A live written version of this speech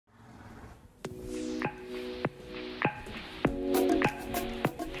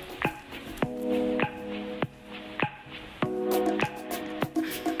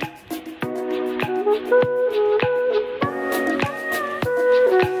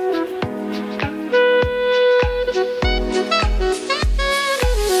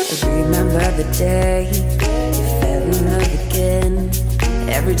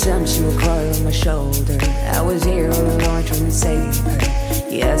Every time she would cry on my shoulder, I was here all along trying to save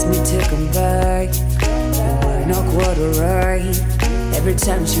her. You asked me to come back, you were not quite alright. Every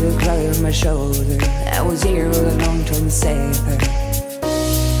time she would cry on my shoulder, I was here all along trying to save her.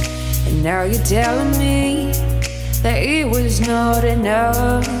 And now you're telling me that it was not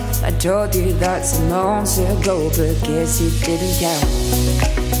enough. I told you that some months ago, but guess it didn't count.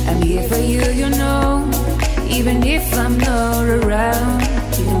 I'm here for you, you know, even if I'm not around.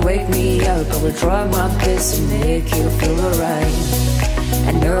 You can wake me up, I will try my best to make you feel alright.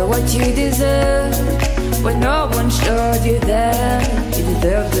 I know what you deserve, but no one showed you that. You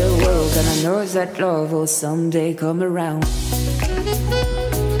deserve the world, and I know that love will someday come around.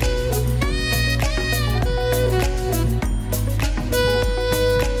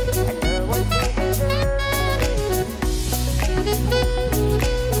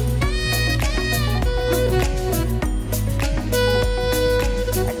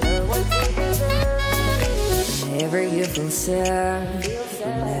 Whenever you feel sad,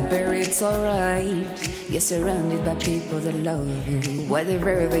 remember it's alright. You're surrounded by people that love you.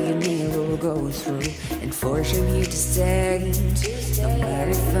 Whatever you need will go through and forcing you to stay. No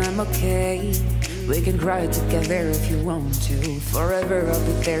matter if I'm okay, we can cry together if you want to. Forever I'll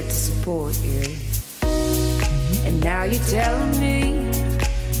be there to support you. And now you're telling me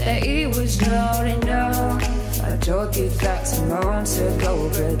that it was not enough. I told you that some months ago,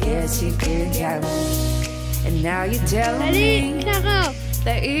 but guess you didn't count. And now you're telling me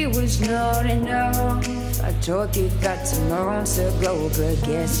that it was not enough. I told you that some months ago, but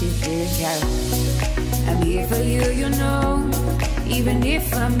guess you didn't count. I'm here for you, you know, even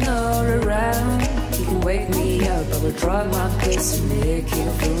if I'm not around. You can wake me up, I will try my best to make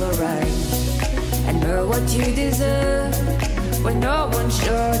you feel alright. I know what you deserve, but no one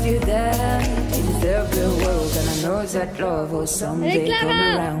showed you that. You deserve the world, and I know that love will someday come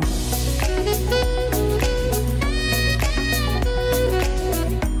around.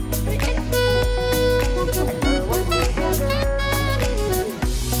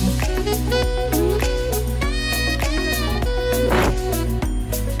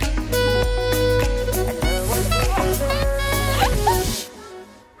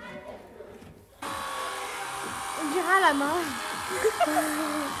 La main.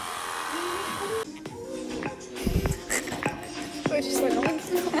 Ouais, je suis longue.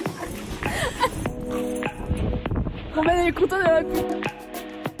 Bon, ben, elle est contente de la pub.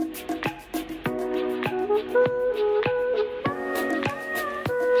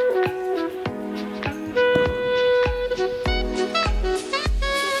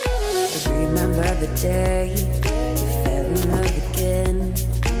 Remember the day you fell in love again.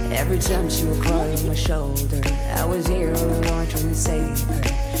 Every time she would cry on my shoulder, I was here all along trying to save her.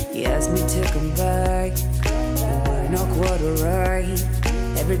 You asked me to come back, you were not quite alright.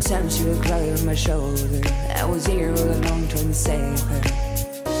 Every time she would cry on my shoulder, I was here all along trying to save her.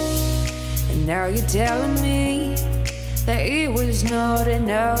 And now you're telling me that it was not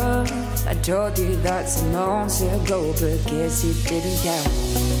enough. I told you that some months ago, but guess it didn't count.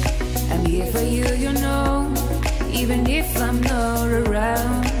 I'm here for you, you know, even if I'm not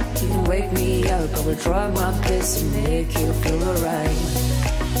around. You can wake me up, I will try my best to make you feel alright.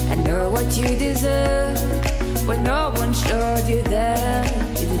 I know what you deserve, but no one showed you that.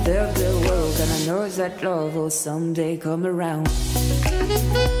 You deserve the world, and I know that love will someday come around.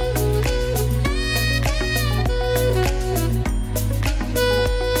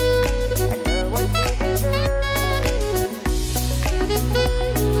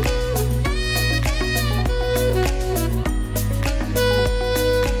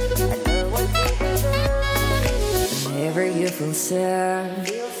 You feel sad,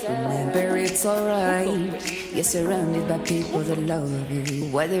 remember it's alright. You're surrounded by people that love you.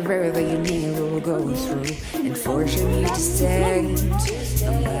 Whatever you need will go through and forcing you to stay.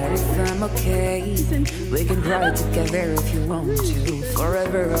 No matter if I'm okay, we can cry together if you want to.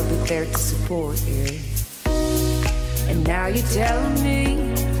 Forever I'll be there to support you. And now you're telling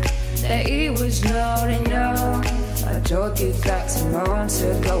me that it was not enough. I told you that some months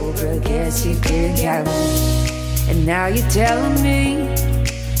ago, but guess you didn't count. And now you're telling me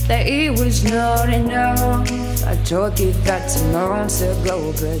that it was not enough. I told you that some months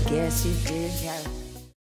ago, but guess you did.